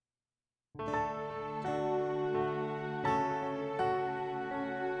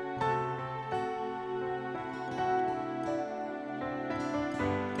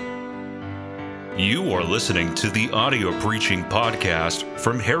You are listening to the audio preaching podcast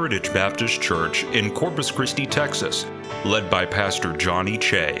from Heritage Baptist Church in Corpus Christi, Texas, led by Pastor Johnny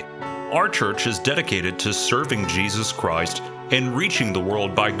Che. Our church is dedicated to serving Jesus Christ and reaching the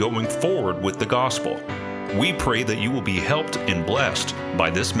world by going forward with the gospel. We pray that you will be helped and blessed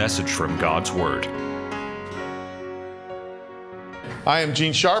by this message from God's Word. I am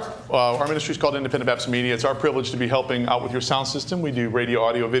Gene Sharp. Our ministry is called Independent Baptist Media. It's our privilege to be helping out with your sound system. We do radio,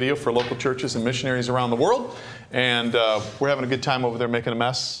 audio, video for local churches and missionaries around the world. And we're having a good time over there making a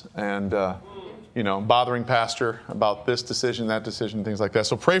mess and, bothering Pastor about this decision, that decision, things like that.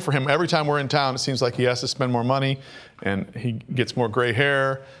 So pray for him. Every time we're in town, it seems like he has to spend more money and he gets more gray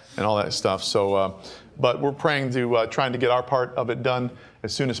hair and all that stuff. So, but we're praying to trying to get our part of it done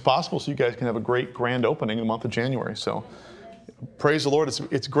as soon as possible so you guys can have a great grand opening in the month of January. So praise the Lord.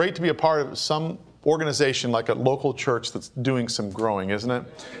 It's great to be a part of some organization like a local church that's doing some growing, isn't it?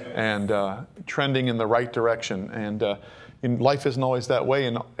 And trending in the right direction. And life isn't always that way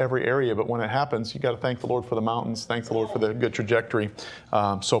in every area, but when it happens, you got to thank the Lord for the mountains. Thank the Lord for the good trajectory.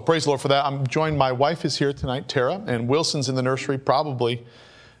 So praise the Lord for that. I'm joined. My wife is here tonight, Tara, and Wilson's in the nursery, probably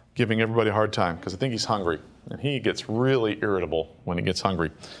giving everybody a hard time because I think he's hungry, and he gets really irritable when he gets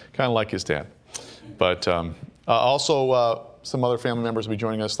hungry, kind of like his dad. But also. Some other family members will be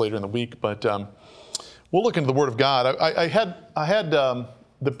joining us later in the week, but we'll look into the Word of God. I had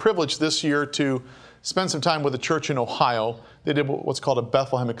the privilege this year to spend some time with a church in Ohio. They did what's called a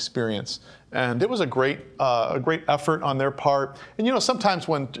Bethlehem experience, and it was a great effort on their part. And sometimes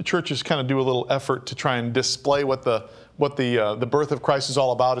when churches kind of do a little effort to try and display what the birth of Christ is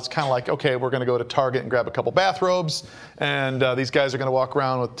all about, it's kind of like, okay, we're going to go to Target and grab a couple bathrobes, and these guys are going to walk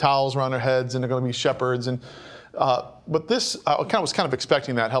around with towels around their heads, and they're going to be shepherds and. But this, I was kind of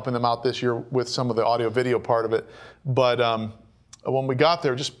expecting that, helping them out this year with some of the audio video part of it. But when we got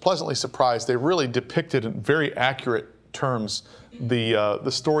there, just pleasantly surprised. They really depicted in very accurate terms the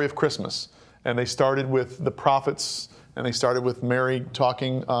story of Christmas. And they started with the prophets, and they started with Mary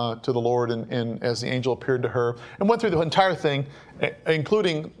talking to the Lord and as the angel appeared to her, and went through the entire thing,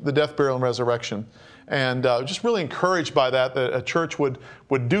 including the death, burial, and resurrection. And just really encouraged by that a church would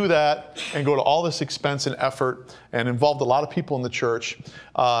do that and go to all this expense and effort and involved a lot of people in the church.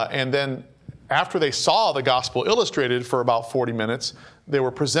 And then after they saw the gospel illustrated for about 40 minutes, they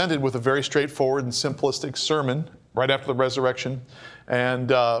were presented with a very straightforward and simplistic sermon right after the resurrection and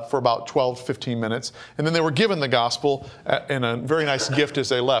for about 12, 15 minutes. And then they were given the gospel in a very nice gift as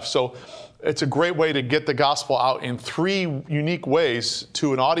they left. So it's a great way to get the gospel out in three unique ways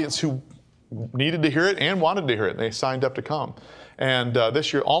to an audience who needed to hear it and wanted to hear it. They signed up to come. And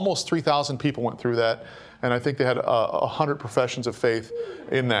this year, almost 3,000 people went through that. And I think they had 100 professions of faith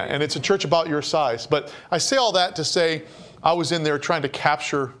in that. And it's a church about your size. But I say all that to say I was in there trying to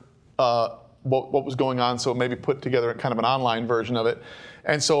capture what was going on, so maybe put together kind of an online version of it.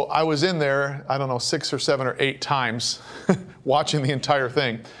 And so I was in there, 6 or 7 or 8 times watching the entire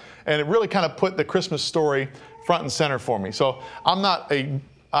thing. And it really kind of put the Christmas story front and center for me. So I'm not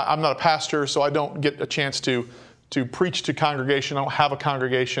a pastor, so I don't get a chance to preach to congregation. I don't have a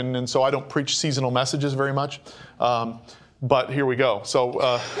congregation, and so I don't preach seasonal messages very much. But here we go.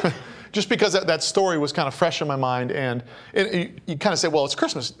 So just because that story was kind of fresh in my mind, and you kind of say, well, it's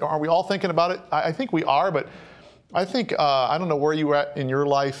Christmas. Are we all thinking about it? I think we are, but I think, I don't know where you're at in your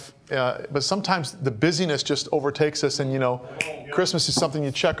life, but sometimes the busyness just overtakes us, and Christmas is something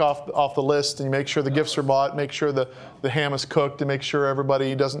you check off the list, and you make sure the gifts are bought, make sure the ham is cooked, and make sure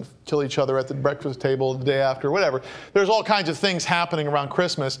everybody doesn't kill each other at the breakfast table the day after, whatever. There's all kinds of things happening around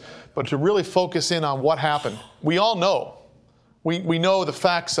Christmas, but to really focus in on what happened, we all know. We know the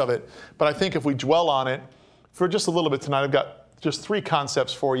facts of it, but I think if we dwell on it for just a little bit tonight, I've got just 3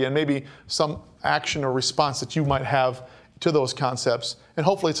 concepts for you, and maybe some action or response that you might have to those concepts, and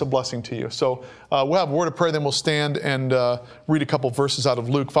hopefully it's a blessing to you. So we'll have a word of prayer, then we'll stand and read a couple verses out of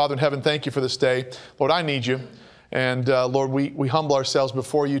Luke. Father in heaven, thank you for this day. Lord, I need you, and Lord, we humble ourselves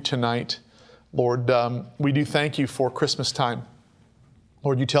before you tonight. Lord, we do thank you for Christmas time.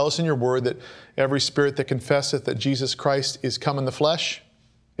 Lord, you tell us in your word that every spirit that confesseth that Jesus Christ is come in the flesh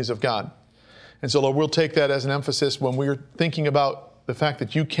is of God. And so, Lord, we'll take that as an emphasis when we're thinking about the fact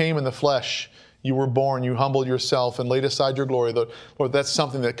that you came in the flesh, you were born, you humbled yourself and laid aside your glory. Lord, that's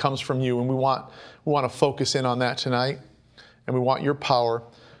something that comes from you, and we want to focus in on that tonight, and we want your power.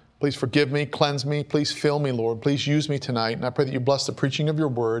 Please forgive me, cleanse me, please fill me, Lord. Please use me tonight, and I pray that you bless the preaching of your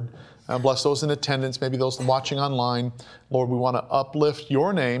word, and bless those in attendance, maybe those watching online. Lord, we want to uplift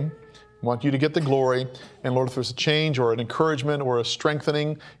your name. We want you to get the glory. And Lord, if there's a change or an encouragement or a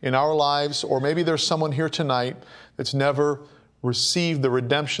strengthening in our lives, or maybe there's someone here tonight that's never receive the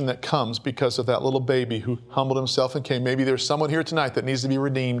redemption that comes because of that little baby who humbled himself and came. Maybe there's someone here tonight that needs to be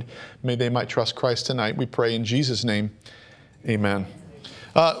redeemed. May they might trust Christ tonight. We pray in Jesus' name. Amen.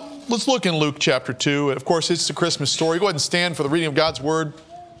 Let's look in Luke chapter 2. Of course, it's the Christmas story. Go ahead and stand for the reading of God's Word.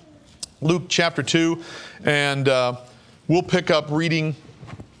 Luke chapter 2. And we'll pick up reading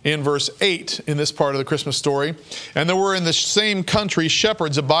in verse 8 in this part of the Christmas story. And there were in the same country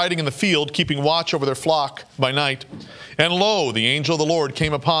shepherds abiding in the field, keeping watch over their flock by night. And lo, the angel of the Lord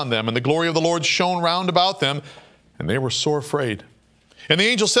came upon them, and the glory of the Lord shone round about them, and they were sore afraid. And the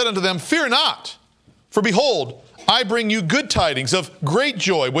angel said unto them, Fear not, for behold, I bring you good tidings of great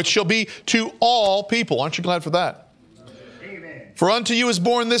joy, which shall be to all people. Aren't you glad for that? Amen. For unto you is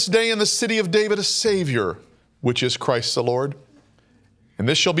born this day in the city of David a Savior, which is Christ the Lord. And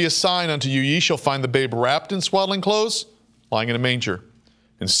this shall be a sign unto you, ye shall find the babe wrapped in swaddling clothes, lying in a manger.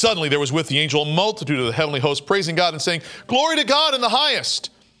 And suddenly there was with the angel a multitude of the heavenly host, praising God and saying, Glory to God in the highest,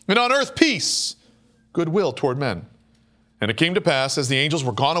 and on earth peace, goodwill toward men. And it came to pass, as the angels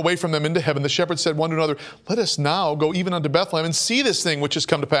were gone away from them into heaven, the shepherds said one to another, Let us now go even unto Bethlehem, and see this thing which is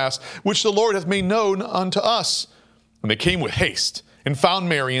come to pass, which the Lord hath made known unto us. And they came with haste, and found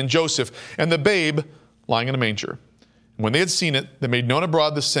Mary and Joseph, and the babe lying in a manger. And when they had seen it, they made known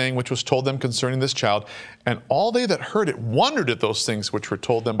abroad the saying which was told them concerning this child. And all they that heard it wondered at those things which were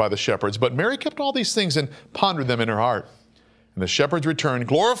told them by the shepherds. But Mary kept all these things and pondered them in her heart. And the shepherds returned,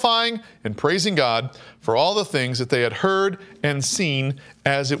 glorifying and praising God for all the things that they had heard and seen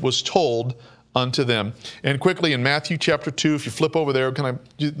as it was told unto them. And quickly in Matthew chapter 2, if you flip over there,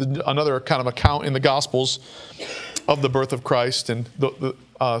 another kind of account in the Gospels of the birth of Christ and the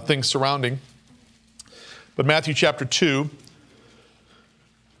things surrounding. But Matthew chapter 2,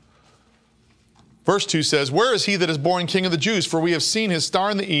 verse 2 says, Where is he that is born King of the Jews? For we have seen his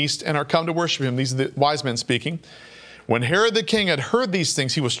star in the east and are come to worship him. These are the wise men speaking. When Herod the king had heard these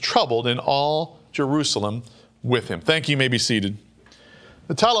things, he was troubled, and all Jerusalem with him. Thank you. You may be seated.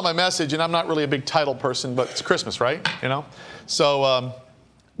 The title of my message, and I'm not really a big title person, but it's Christmas, right? You know? So,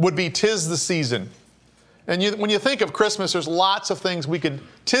 would be 'Tis the Season. And when you think of Christmas, there's lots of things we could,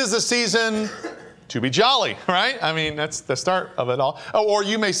 'tis the season to be jolly, right? I mean, that's the start of it all. Or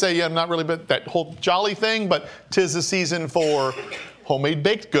you may say, yeah, I'm not really about that whole jolly thing, but 'tis the season for homemade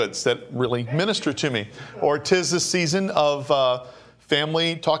baked goods that really minister to me. Or 'tis the season of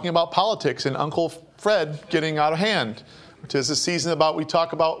family talking about politics and Uncle Fred getting out of hand. 'Tis the season we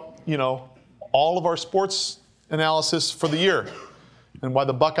talk about, all of our sports analysis for the year and why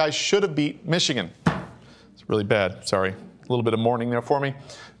the Buckeyes should have beat Michigan. It's really bad, sorry. A little bit of mourning there for me.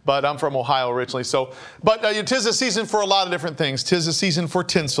 But I'm from Ohio originally. But 'tis a season for a lot of different things. 'Tis a season for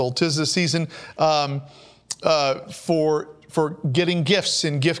tinsel. 'Tis a season for getting gifts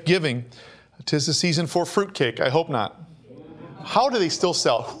and gift giving. 'Tis a season for fruitcake. I hope not. How do they still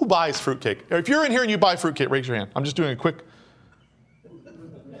sell? Who buys fruitcake? If you're in here and you buy fruitcake, raise your hand. I'm just doing a quick.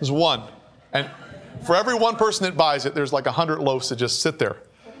 There's one. And for every one person that buys it, there's like 100 loaves that just sit there.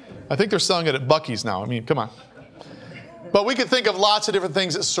 I think they're selling it at Buc-ee's now. I mean, come on. But we could think of lots of different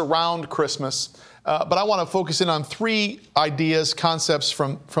things that surround Christmas. But I want to focus in on 3 ideas, concepts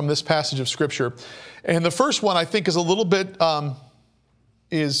from this passage of Scripture. And the first one I think is a little bit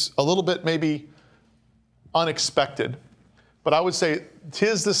maybe unexpected. But I would say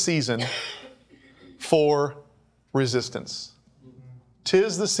 'tis the season for resistance.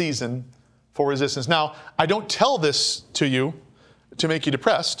 'Tis the season for resistance. Now, I don't tell this to you to make you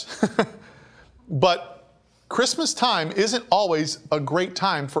depressed, but Christmas time isn't always a great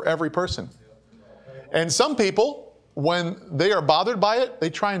time for every person. And some people, when they are bothered by it, they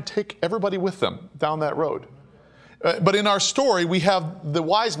try and take everybody with them down that road. But in our story, we have the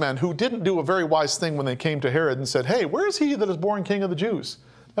wise men who didn't do a very wise thing when they came to Herod and said, Hey, where is he that is born King of the Jews?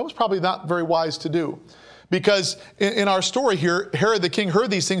 That was probably not very wise to do. Because in our story here, Herod the king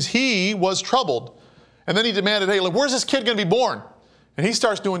heard these things. He was troubled. And then he demanded, hey, where's this kid going to be born? And he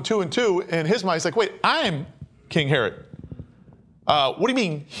starts doing 2 and 2. And in his mind, he's like, wait, I'm King Herod. What do you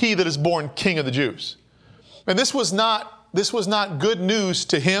mean, he that is born King of the Jews? And this was not good news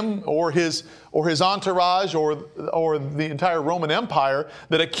to him or his entourage or the entire Roman Empire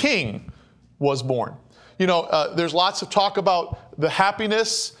that a king was born. There's lots of talk about the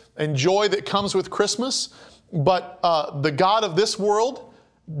happiness and joy that comes with Christmas, but the God of this world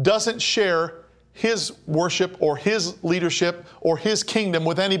doesn't share his worship or his leadership or his kingdom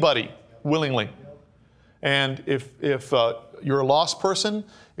with anybody willingly. And if you're a lost person,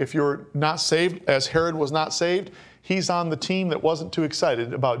 if you're not saved, as Herod was not saved, he's on the team that wasn't too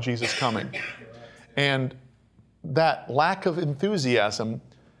excited about Jesus coming. And that lack of enthusiasm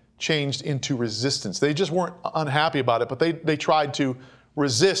changed into resistance. They just weren't unhappy about it, but they tried to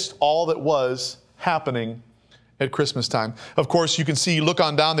resist all that was happening at Christmas time. Of course, you can see, look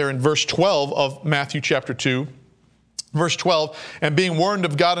on down there in verse 12 of Matthew chapter 2. Verse 12, and being warned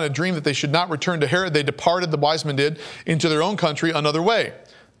of God in a dream that they should not return to Herod, they departed, the wise men did, into their own country another way.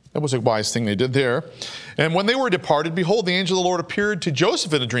 That was a wise thing they did there. And when they were departed, behold, the angel of the Lord appeared to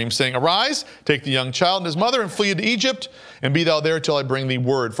Joseph in a dream, saying, Arise, take the young child and his mother, and flee into Egypt, and be thou there till I bring thee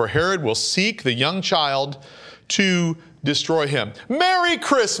word. For Herod will seek the young child to destroy him. Merry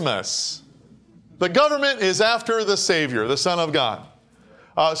Christmas! The government is after the Savior, the Son of God.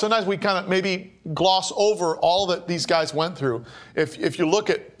 Sometimes we kind of maybe gloss over all that these guys went through. If you look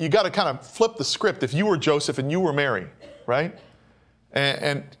at, you got to kind of flip the script. If you were Joseph and you were Mary, right?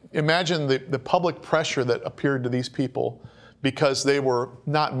 And imagine the public pressure that appeared to these people because they were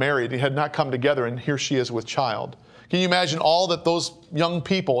not married, they had not come together, and here she is with child. Can you imagine all that those young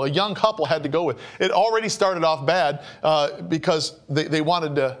people, a young couple, had to go with? It already started off bad because they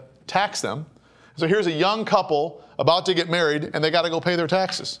wanted to tax them. So here's a young couple about to get married, and they got to go pay their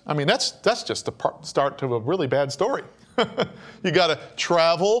taxes. I mean, that's just the start to a really bad story. You got to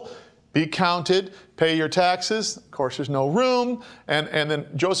travel, be counted, pay your taxes. Of course, there's no room. And then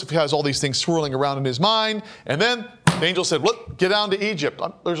Joseph has all these things swirling around in his mind. And then the angel said, look, get down to Egypt.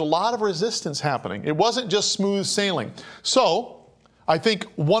 There's a lot of resistance happening. It wasn't just smooth sailing. So I think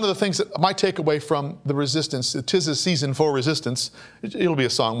one of the things that my takeaway from the resistance, 'tis a season for resistance, it'll be a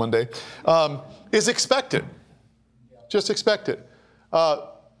song one day, is expect it. Just expect it.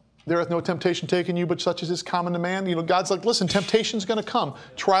 There hath no temptation taken you, but such as is common to man. You know, God's like, listen, temptation's going to come.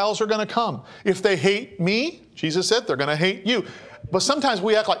 Trials are going to come. If they hate me, Jesus said, they're going to hate you. But sometimes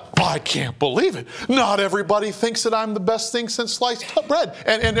we act like, oh, I can't believe it. Not everybody thinks that I'm the best thing since sliced bread.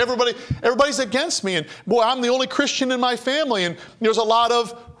 And everybody's against me. And boy, I'm the only Christian in my family. And there's a lot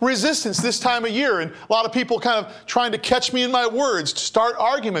of resistance this time of year. And a lot of people kind of trying to catch me in my words, to start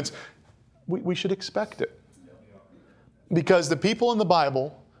arguments. We should expect it. Because the people in the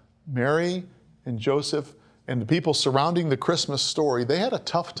Bible, Mary and Joseph and the people surrounding the Christmas story, they had a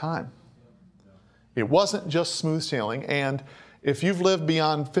tough time. It wasn't just smooth sailing. And if you've lived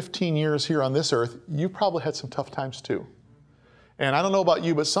beyond 15 years here on this earth, you probably had some tough times too. And I don't know about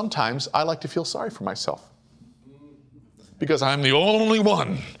you, but sometimes I like to feel sorry for myself. Because I'm the only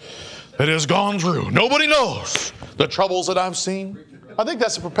one that has gone through. Nobody knows the troubles that I've seen. I think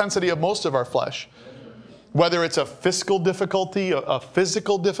that's the propensity of most of our flesh. Whether it's a fiscal difficulty, a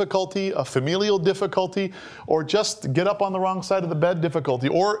physical difficulty, a familial difficulty, or just get up on the wrong side of the bed difficulty,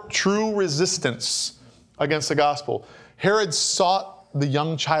 or true resistance against the gospel. Herod sought the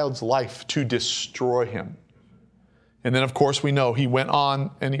young child's life to destroy him. And then, of course, we know he went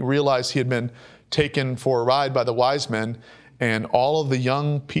on and he realized he had been taken for a ride by the wise men, and all of the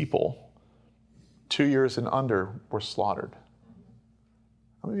young people, 2 years and under, were slaughtered.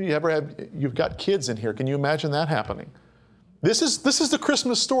 How many of you you've got kids in here. Can you imagine that happening? This is the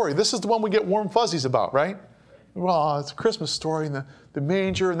Christmas story. This is the one we get warm fuzzies about, right? Well, it's a Christmas story and the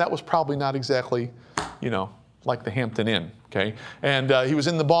manger, and that was probably not exactly, like the Hampton Inn, okay? And he was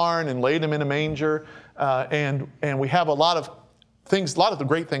in the barn and laid him in a manger. And we have a lot of the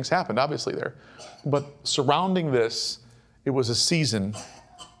great things happened, obviously, there. But surrounding this, it was a season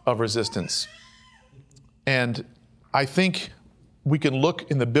of resistance. And I think we can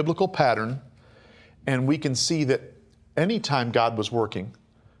look in the biblical pattern and we can see that anytime God was working,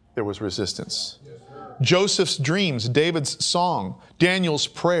 there was resistance. Joseph's dreams, David's song, Daniel's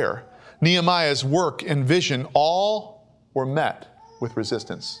prayer, Nehemiah's work and vision, all were met with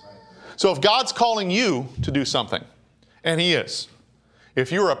resistance. So if God's calling you to do something, and He is,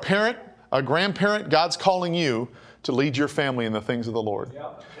 if you're a parent, a grandparent, God's calling you to lead your family in the things of the Lord.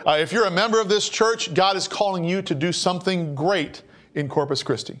 If you're a member of this church, God is calling you to do something great in Corpus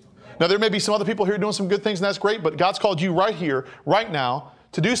Christi. Now, there may be some other people here doing some good things, and that's great, but God's called you right here, right now,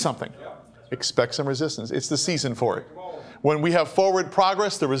 to do something. Expect some resistance. It's the season for it. When we have forward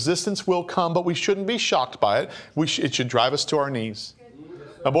progress, the resistance will come, but we shouldn't be shocked by it. It should drive us to our knees.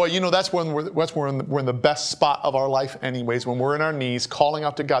 Now, boy, that's when we're in the best spot of our life anyways, when we're in our knees, calling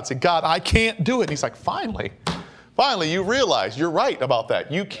out to God, say, God, I can't do it. And He's like, finally, you realize you're right about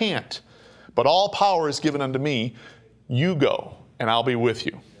that. You can't. But all power is given unto me. You go, and I'll be with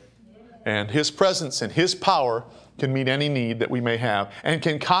you. And His presence and His power can meet any need that we may have and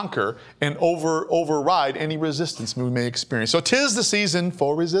can conquer and override any resistance we may experience. So 'tis the season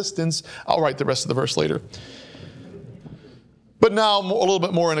for resistance. I'll write the rest of the verse later. But now, a little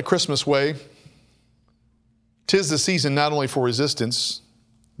bit more in a Christmas way. 'Tis the season not only for resistance,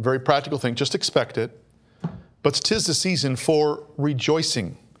 very practical thing, just expect it, but 'tis the season for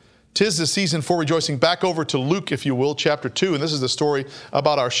rejoicing. 'Tis the season for rejoicing. Back over to Luke, if you will, chapter 2. And this is the story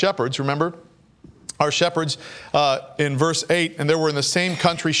about our shepherds. Remember? Our shepherds in verse 8, and there were in the same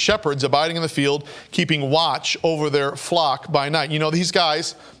country shepherds abiding in the field, keeping watch over their flock by night. You know, these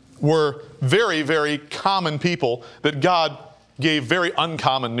guys were very, very common people that God gave very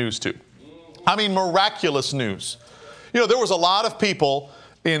uncommon news to. I mean, miraculous news. You know, there was a lot of people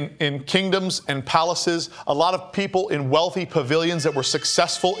in kingdoms and palaces, a lot of people in wealthy pavilions that were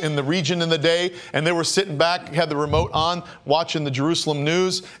successful in the region in the day, and they were sitting back, had the remote on, watching the Jerusalem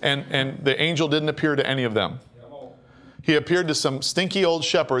news, and the angel didn't appear to any of them. He appeared to some stinky old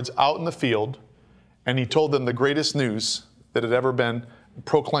shepherds out in the field, and he told them the greatest news that had ever been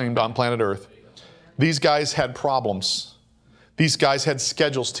proclaimed on planet Earth. These guys had problems. These guys had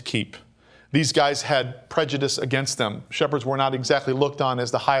schedules to keep. These guys had prejudice against them. Shepherds were not exactly looked on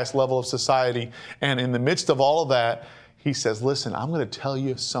as the highest level of society. And in the midst of all of that, he says, listen, I'm going to tell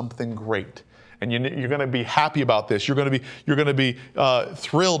you something great. And you're going to be happy about this. You're going to be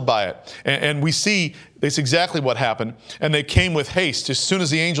thrilled by it. And we see that's exactly what happened. And they came with haste. As soon as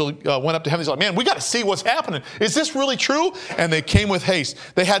the angel went up to heaven, he's like, man, we got to see what's happening. Is this really true? And they came with haste.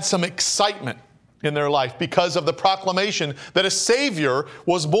 They had some excitement in their life because of the proclamation that a Savior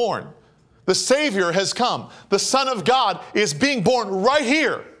was born. The Savior has come. The Son of God is being born right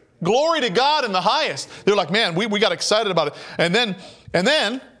here. Glory to God in the highest. They're like, man, we got excited about it. And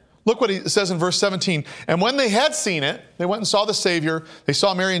then, look what he says in verse 17. And when they had seen it, they went and saw the Savior. They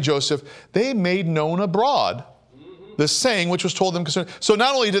saw Mary and Joseph. They made known abroad the saying which was told them concerning. So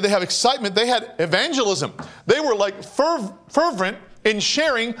not only did they have excitement, they had evangelism. They were like fervent in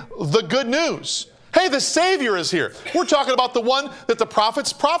sharing the good news. Hey, the Savior is here. We're talking about the one that the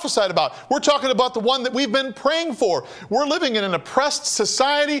prophets prophesied about. We're talking about the one that we've been praying for. We're living in an oppressed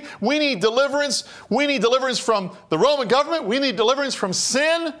society. We need deliverance. We need deliverance from the Roman government. We need deliverance from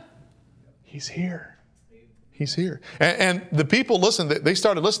sin. He's here. He's here. And the people listened. They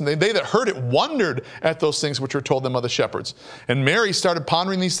started listening. They that heard it wondered at those things which were told them of the shepherds. And Mary started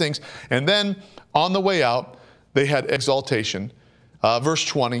pondering these things. And then on the way out, they had exaltation. Verse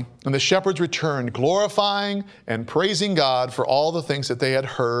 20, and the shepherds returned, glorifying and praising God for all the things that they had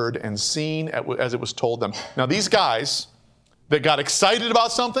heard and seen as it was told them. Now these guys that got excited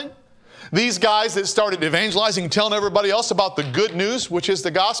about something, these guys that started evangelizing and telling everybody else about the good news, which is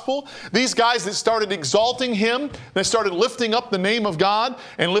the gospel, these guys that started exalting Him, that started lifting up the name of God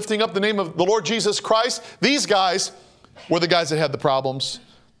and lifting up the name of the Lord Jesus Christ, these guys were the guys that had the problems,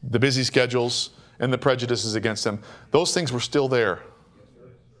 the busy schedules, and the prejudices against them. Those things were still there.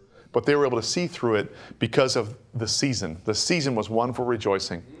 But they were able to see through it because of the season. The season was one for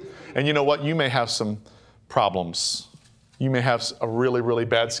rejoicing. And you know what? You may have some problems. You may have a really, really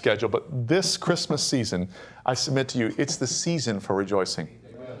bad schedule. But this Christmas season, I submit to you, it's the season for rejoicing.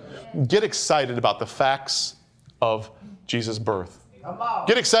 Get excited about the facts of Jesus' birth.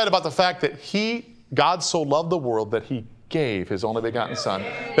 Get excited about the fact that God so loved the world that He gave His only begotten Son,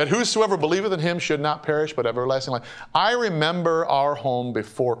 that whosoever believeth in Him should not perish but have everlasting life. I remember our home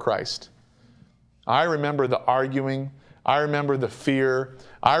before Christ. I remember the arguing. I remember the fear.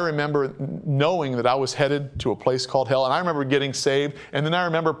 I remember knowing that I was headed to a place called hell. And I remember getting saved. And then I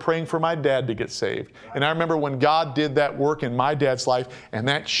remember praying for my dad to get saved. And I remember when God did that work in my dad's life, and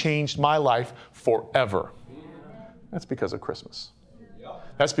that changed my life forever. That's because of Christmas.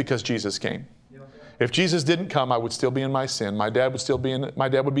 That's because Jesus came. If Jesus didn't come, I would still be in my sin. My dad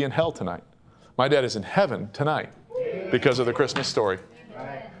would be in hell tonight. My dad is in heaven tonight because of the Christmas story.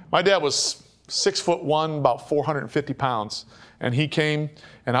 My dad was 6'1", about 450 pounds. And he came,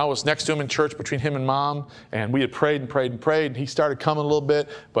 and I was next to him in church between him and Mom, and we had prayed and prayed and prayed, and he started coming a little bit.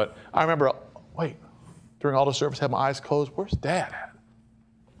 But I remember, during all the service, I had my eyes closed. Where's Dad at?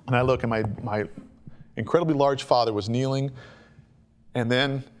 And I look, and my incredibly large father was kneeling, and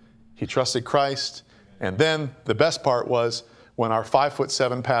then he trusted Christ. And then the best part was when our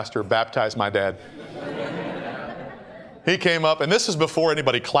 5'7" pastor baptized my dad. He came up, and this is before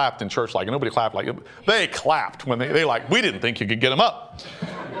anybody clapped in church. Like nobody clapped. Like they clapped when they we didn't think you could get him up.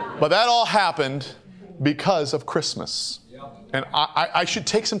 But that all happened because of Christmas. And I should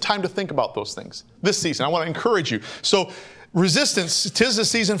take some time to think about those things this season. I want to encourage you. So resistance, 'tis the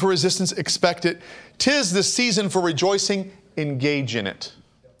season for resistance, expect it. 'Tis the season for rejoicing, engage in it.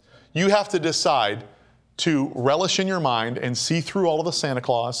 You have to decide to relish in your mind and see through all of the Santa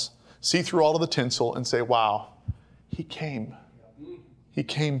Claus, see through all of the tinsel, and say, wow, He came. He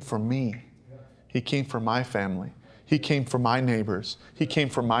came for me. He came for my family. He came for my neighbors. He came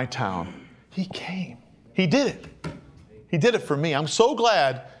for my town. He came. He did it. He did it for me. I'm so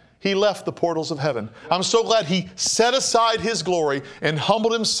glad He left the portals of heaven. I'm so glad he set aside his glory and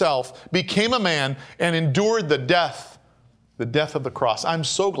humbled himself, became a man, and endured the death of the cross. I'm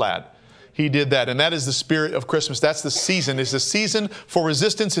so glad he did that. And that is the spirit of Christmas. That's the season. It's the season for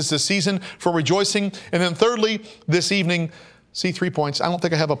resistance. It's the season for rejoicing. And then thirdly, this evening, see 3 points. I don't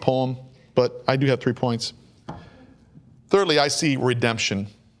think I have a poem, but I do have 3 points. Thirdly, I see redemption.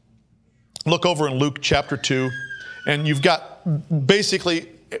 Look over in Luke chapter 2, and you've got basically,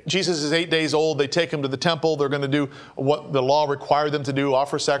 Jesus is 8 days old. They take him to the temple. They're going to do what the law required them to do,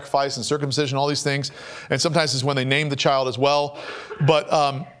 offer sacrifice and circumcision, all these things. And sometimes it's when they name the child as well.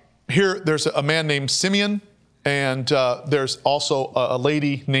 But here there's a man named Simeon, and there's also a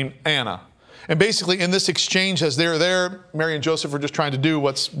lady named Anna. And basically in this exchange, as they're there, Mary and Joseph are just trying to do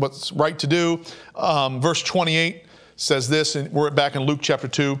what's right to do. Verse 28 says this, and we're back in Luke chapter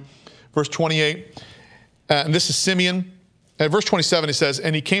 2, verse 28. And this is Simeon. At verse 27, he says,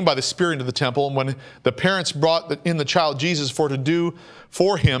 and he came by the Spirit into the temple, and when the parents brought in the child Jesus for to do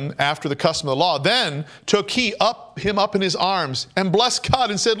for him after the custom of the law, then took he him up in his arms and blessed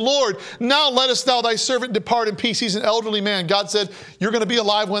God and said, Lord, now lettest thou thy servant depart in peace. He's an elderly man. God said, you're going to be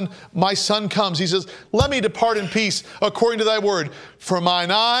alive when my son comes. He says, let me depart in peace according to thy word. For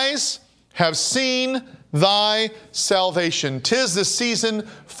mine eyes have seen thy salvation. 'Tis the season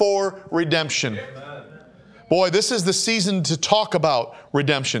for redemption. Boy, this is the season to talk about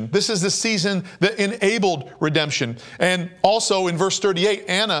redemption. This is the season that enabled redemption. And also in verse 38,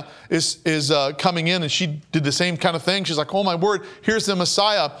 Anna is coming in, and she did the same kind of thing. She's like, oh my word, here's the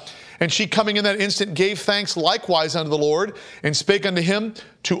Messiah. And she coming in that instant gave thanks likewise unto the Lord and spake unto him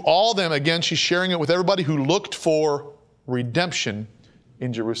to all them. Again, she's sharing it with everybody who looked for redemption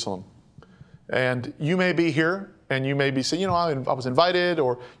in Jerusalem. And you may be here and you may be saying, I was invited,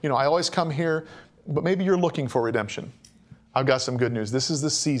 or, I always come here. But maybe you're looking for redemption. I've got some good news. This is the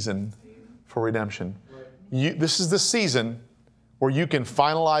season for redemption. This is the season where you can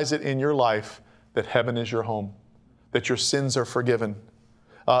finalize it in your life that heaven is your home, that your sins are forgiven,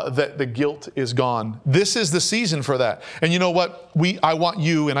 that the guilt is gone. This is the season for that. And you know what? I want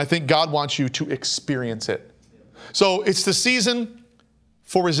you, and I think God wants you to experience it. So it's the season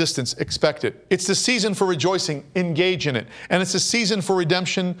for resistance. Expect it. It's the season for rejoicing. Engage in it. And it's the season for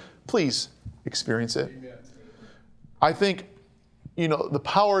redemption. Please experience it. Amen. I think, the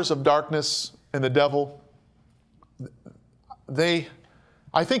powers of darkness and the devil,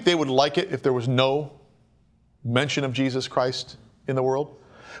 I think they would like it if there was no mention of Jesus Christ in the world.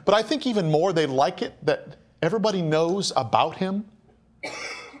 But I think even more, they like it that everybody knows about him,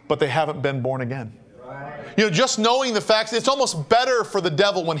 but they haven't been born again. Just knowing the facts, it's almost better for the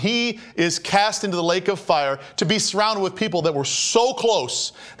devil when he is cast into the lake of fire to be surrounded with people that were so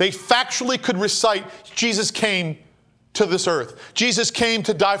close. They factually could recite, Jesus came to this earth. Jesus came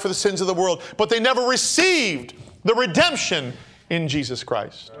to die for the sins of the world, but they never received the redemption in Jesus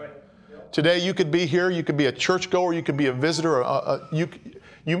Christ. Today you could be here, you could be a churchgoer, you could be a visitor,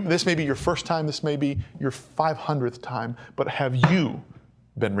 this may be your first time, this may be your 500th time, but have you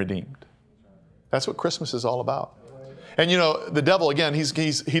been redeemed? That's what Christmas is all about. And the devil, again,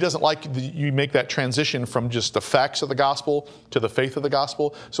 he doesn't like you make that transition from just the facts of the gospel to the faith of the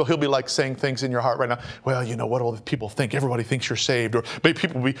gospel. So he'll be like saying things in your heart right now. Well, what will people think? Everybody thinks you're saved. Or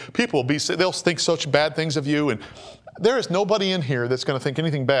they'll think such bad things of you. And there is nobody in here that's going to think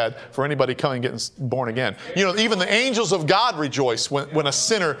anything bad for anybody coming and getting born again. Even the angels of God rejoice when a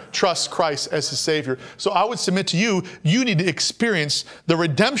sinner trusts Christ as his Savior. So I would submit to you, you need to experience the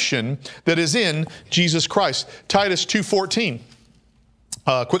redemption that is in Jesus Christ. Titus 2:14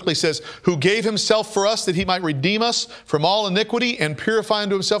 quickly says, who gave himself for us that he might redeem us from all iniquity and purify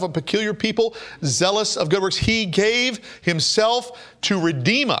unto himself a peculiar people, zealous of good works. He gave himself to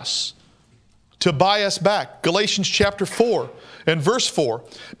redeem us, to buy us back. Galatians chapter 4 and verse 4.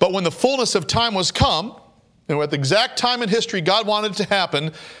 But when the fullness of time was come, and at the exact time in history God wanted it to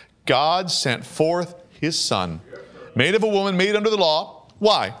happen, God sent forth his Son, made of a woman, made under the law.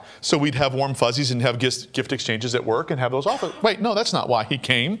 Why? So we'd have warm fuzzies and have gift exchanges at work and have those offers. Wait, no, that's not why he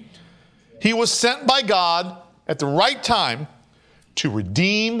came. He was sent by God at the right time to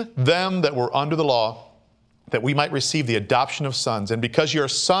redeem them that were under the law, that we might receive the adoption of sons. And because you are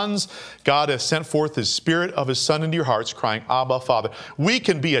sons, God has sent forth his Spirit of his Son into your hearts, crying, Abba, Father. We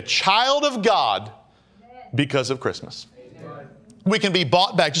can be a child of God because of Christmas. Amen. We can be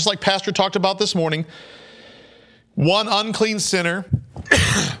bought back, just like Pastor talked about this morning. One unclean sinner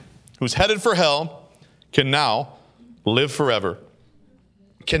who's headed for hell can now live forever,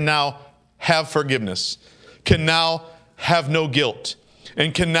 can now have forgiveness, can now have no guilt,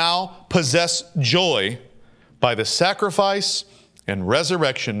 and can now possess joy by the sacrifice and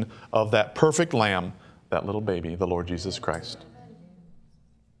resurrection of that perfect Lamb, that little baby, the Lord Jesus Christ.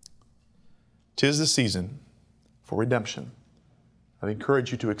 'Tis the season for redemption. I'd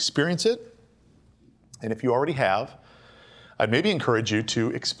encourage you to experience it. And if you already have, I'd maybe encourage you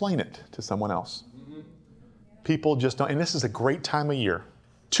to explain it to someone else. People just don't, and this is a great time of year.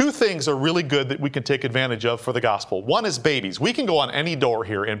 Two things are really good that we can take advantage of for the gospel. One is babies. We can go on any door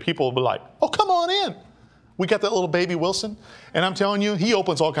here and people will be like, oh, come on in. We got that little baby Wilson, and I'm telling you, he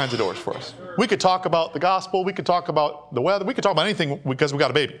opens all kinds of doors for us. We could talk about the gospel. We could talk about the weather. We could talk about anything because we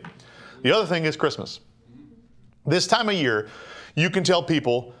got a baby. The other thing is Christmas. This time of year, you can tell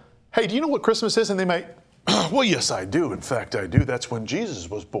people, hey, do you know what Christmas is? And they might, well, yes, I do. In fact, I do. That's when Jesus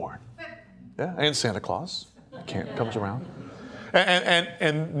was born. Yeah, and Santa Claus comes around.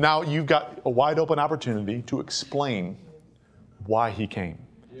 And now you've got a wide open opportunity to explain why he came.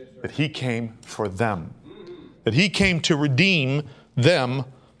 That he came for them. That he came to redeem them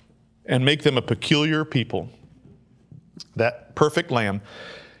and make them a peculiar people. That perfect Lamb.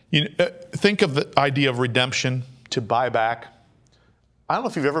 Think of the idea of redemption, to buy back. I don't know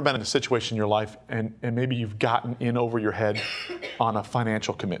if you've ever been in a situation in your life and maybe you've gotten in over your head on a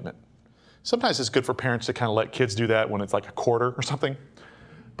financial commitment. Sometimes it's good for parents to kind of let kids do that when it's like a quarter or something.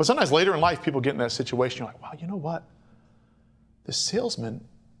 But sometimes later in life, people get in that situation. You're like, wow, you know what? The salesman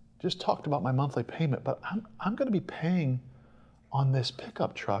just talked about my monthly payment, but I'm going to be paying on this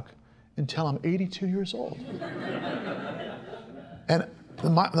pickup truck until I'm 82 years old. And the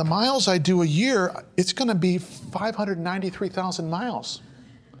miles I do a year, it's going to be 593,000 miles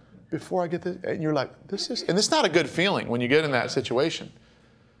before I get this. And you're like, and it's not a good feeling when you get in that situation.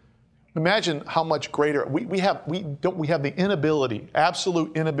 Imagine how much greater we have the inability,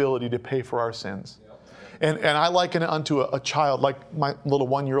 absolute inability to pay for our sins. And I liken it unto a child, like my little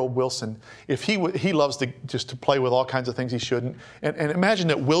 1-year-old Wilson. If he loves to play with all kinds of things he shouldn't. And imagine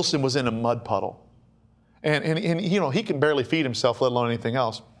that Wilson was in a mud puddle. And he can barely feed himself, let alone anything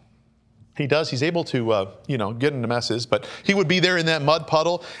else. He does. He's able to, get into messes. But he would be there in that mud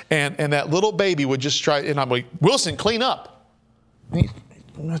puddle, and that little baby would just try. And I'm like, Wilson, clean up. He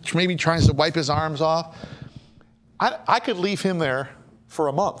maybe tries to wipe his arms off. I could leave him there for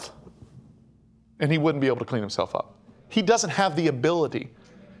a month, and he wouldn't be able to clean himself up. He doesn't have the ability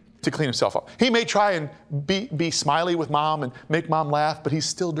to clean himself up. He may try and be smiley with mom and make mom laugh, but he's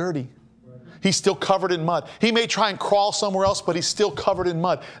still dirty. He's still covered in mud. He may try and crawl somewhere else, but he's still covered in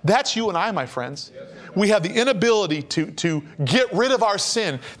mud. That's you and I, my friends. We have the inability to get rid of our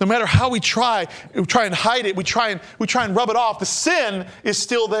sin. No matter how we try and hide it, we try and rub it off. The sin is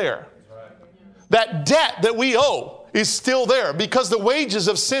still there. That debt that we owe is still there because the wages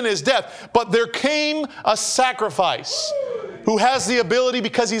of sin is death. But there came a sacrifice who has the ability,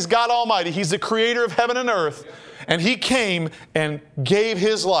 because he's God Almighty. He's the creator of heaven and earth. And he came and gave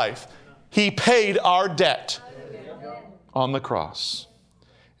his life. He paid our debt on the cross.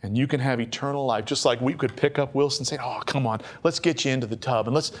 And you can have eternal life, just like we could pick up Wilson and say, oh, come on, let's get you into the tub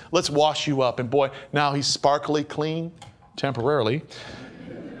and let's wash you up. And boy, now he's sparkly clean, temporarily.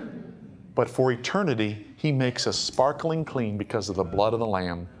 But for eternity, he makes us sparkling clean because of the blood of the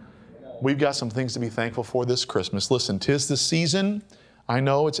Lamb. We've got some things to be thankful for this Christmas. Listen, 'tis the season. I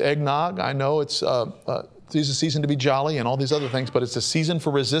know it's eggnog. I know it's a season to be jolly and all these other things, but it's a season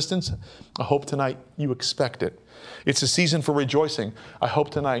for resistance. I hope tonight you expect it. It's a season for rejoicing. I hope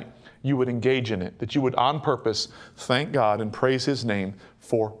tonight you would engage in it, that you would on purpose thank God and praise his name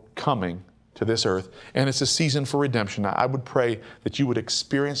for coming to this earth. And it's a season for redemption. I would pray that you would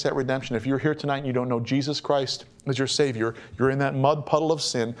experience that redemption. If you're here tonight and you don't know Jesus Christ as your Savior, you're in that mud puddle of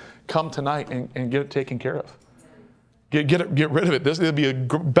sin, come tonight and get it taken care of. Get rid of it. This will be a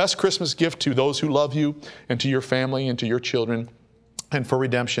best Christmas gift to those who love you and to your family and to your children. And for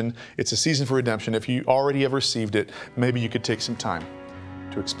redemption, it's a season for redemption. If you already have received it, maybe you could take some time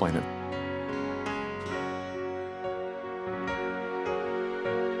to explain it.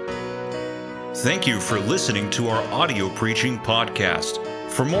 Thank you for listening to our audio preaching podcast.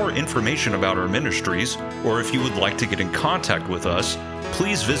 For more information about our ministries, or if you would like to get in contact with us,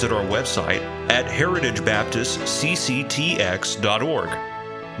 please visit our website at heritagebaptistcctx.org.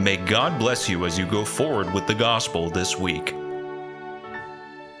 May God bless you as you go forward with the gospel this week.